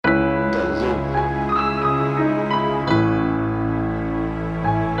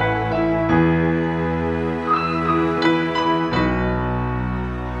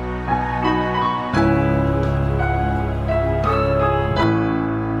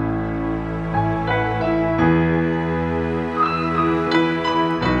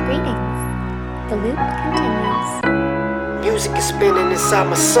spinning inside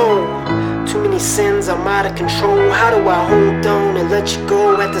my soul. Too many sins, I'm out of control. How do I hold on and let you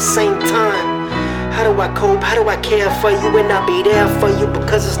go at the same time? How do I cope? How do I care for you and not be there for you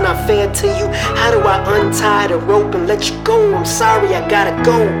because it's not fair to you? How do I untie the rope and let you go? I'm sorry, I gotta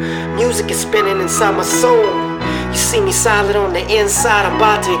go. Music is spinning inside my soul. You see me silent on the inside, I'm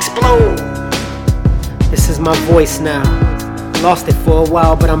about to explode. This is my voice now. Lost it for a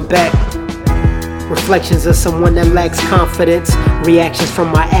while, but I'm back. Reflections of someone that lacks confidence. Reactions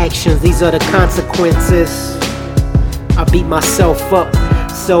from my actions, these are the consequences. I beat myself up.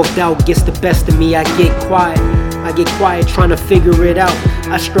 Self-doubt gets the best of me. I get quiet trying to figure it out.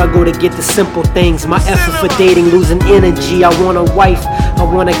 I struggle to get the simple things. My effort for dating losing energy. I want a wife, I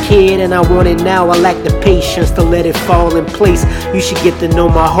want a kid, and I want it now. I lack the patience to let it fall in place. You should get to know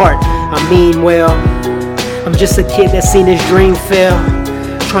my heart. I mean well, I'm just a kid that's seen his dream fail,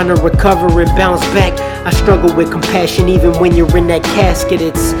 trying to recover and bounce back. I struggle with compassion even when you're in that casket.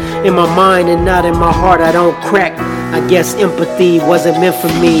 It's in my mind and not in my heart. I don't crack. I guess empathy wasn't meant for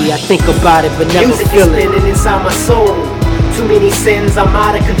me. I think about it but never Music feel is it. spinning inside my soul. Too many sins, I'm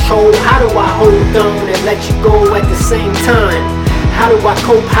out of control. How do I hold on and let you go at the same time? How do I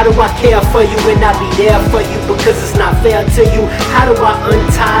cope? How do I care for you and not be there for you because it's not fair to you? How do I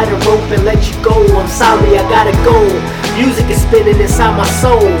untie the rope and let you go? I'm sorry, I gotta go. Music is spinning inside my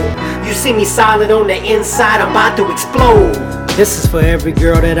soul. You see me silent on the inside, I'm about to explode. This is for every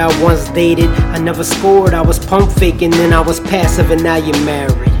girl that I once dated. I never scored, I was pump faking, then I was passive, and now you're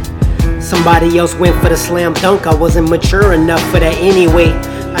married. Somebody else went for the slam dunk, I wasn't mature enough for that anyway.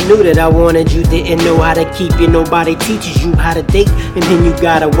 I knew that I wanted you, didn't know how to keep you. Nobody teaches you how to date, and then you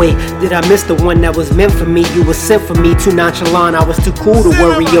got away. Did I miss the one that was meant for me? You were sent for me, too nonchalant. I was too cool to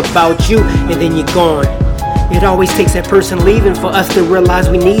worry about you, and then you're gone. It always takes that person leaving for us to realize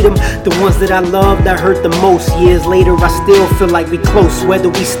we need them. The ones that I loved, that hurt the most. Years later, I still feel like we close. Whether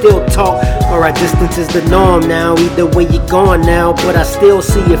we still talk or our distance is the norm now. Either way, you're gone now, but I still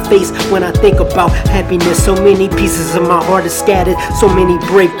see your face when I think about happiness. So many pieces of my heart are scattered. So many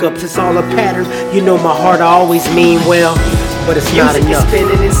breakups, it's all a pattern. You know my heart, I always mean well, but it's not Music enough. is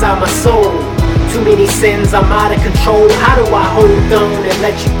spinning inside my soul. Too many sins, I'm out of control. How do I hold on and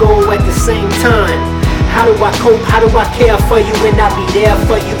let you go at the same time? How do I cope? How do I care for you and not be there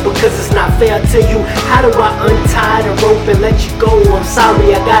for you because it's not fair to you? How do I untie the rope and let you go? I'm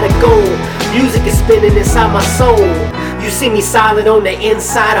sorry, I gotta go. Music is spinning inside my soul. You see me silent on the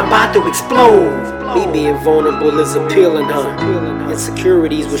inside, I'm about to explode. Me being vulnerable is appealing, huh?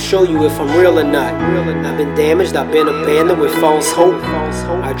 Insecurities will show you if I'm real or not. I've been damaged, I've been abandoned with false hope.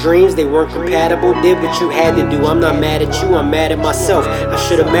 Our dreams, they weren't compatible. Did what you had to do. I'm not mad at you, I'm mad at myself. I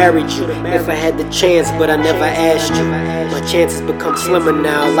should have married you if I had the chance, but I never asked you. My chances become slimmer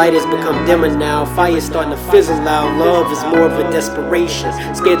now, light has become dimmer now. Fire's starting to fizzle out. Love is more of a desperation.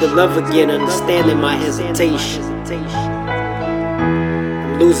 Scared to love again, understanding my hesitation.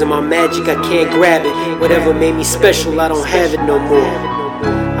 Losing my magic, I can't grab it. Whatever made me special, I don't have it no more.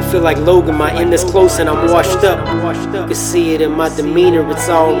 I feel like Logan, my end is close and I'm washed up. You can see it in my demeanor, it's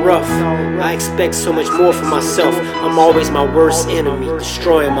all rough. I expect so much more from myself. I'm always my worst enemy,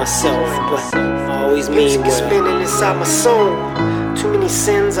 destroying myself. But I always mean well. Spinning inside my soul. Too many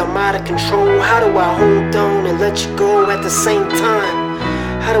sins, I'm out of control. How do I hold on and let you go at the same time?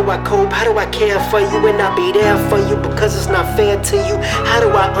 How do I cope? How do I care for you and not be there for you because it's not fair to you? How do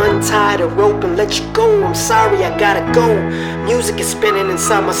I untie the rope and let you go? I'm sorry, I gotta go. Music is spinning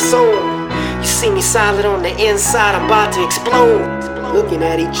inside my soul. You see me silent on the inside, I'm about to explode. Looking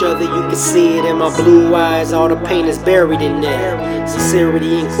at each other, you can see it in my blue eyes. All the pain is buried in there.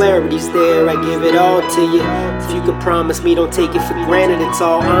 Sincerity and clarity's there. I give it all to you. If you could promise me, don't take it for granted. It's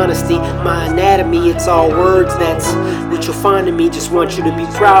all honesty. My anatomy, it's all words. That's what you'll find in me. Just want you to be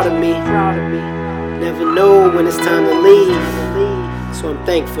proud of me. Never know when it's time to leave. So I'm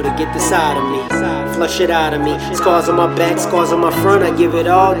thankful to get this out of me. Flush it out of me. Scars on my back, scars on my front. I give it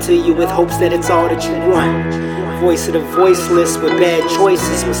all to you with hopes that it's all that you want. Voice of the voiceless with bad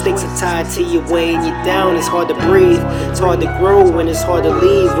choices. Mistakes are tied to you, weighing you down. It's hard to breathe, it's hard to grow when it's hard to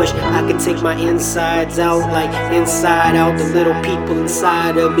leave. Wish I could take my insides out, like inside out. The little people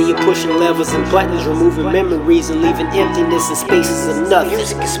inside of me are pushing levers and buttons, removing memories and leaving emptiness and spaces enough.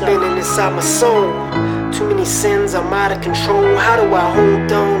 Music is spinning inside my soul. Too many sins, I'm out of control. How do I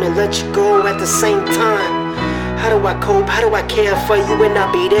hold on and let you go at the same time? How do I cope? How do I care for you and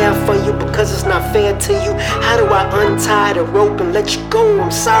not be there for you because it's not fair to you? How do I untie the rope and let you go?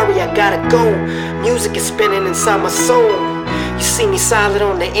 I'm sorry, I gotta go. Music is spinning inside my soul. You see me silent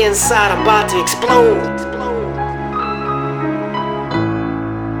on the inside, I'm about to explode.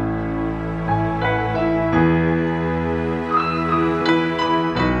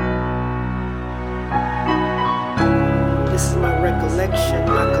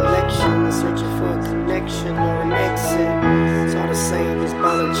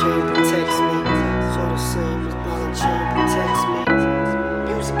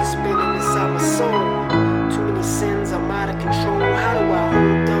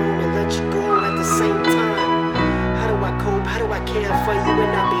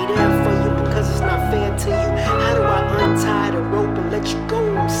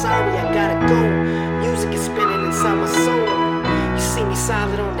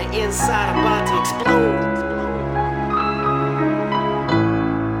 solid on the inside, I'm about to explode.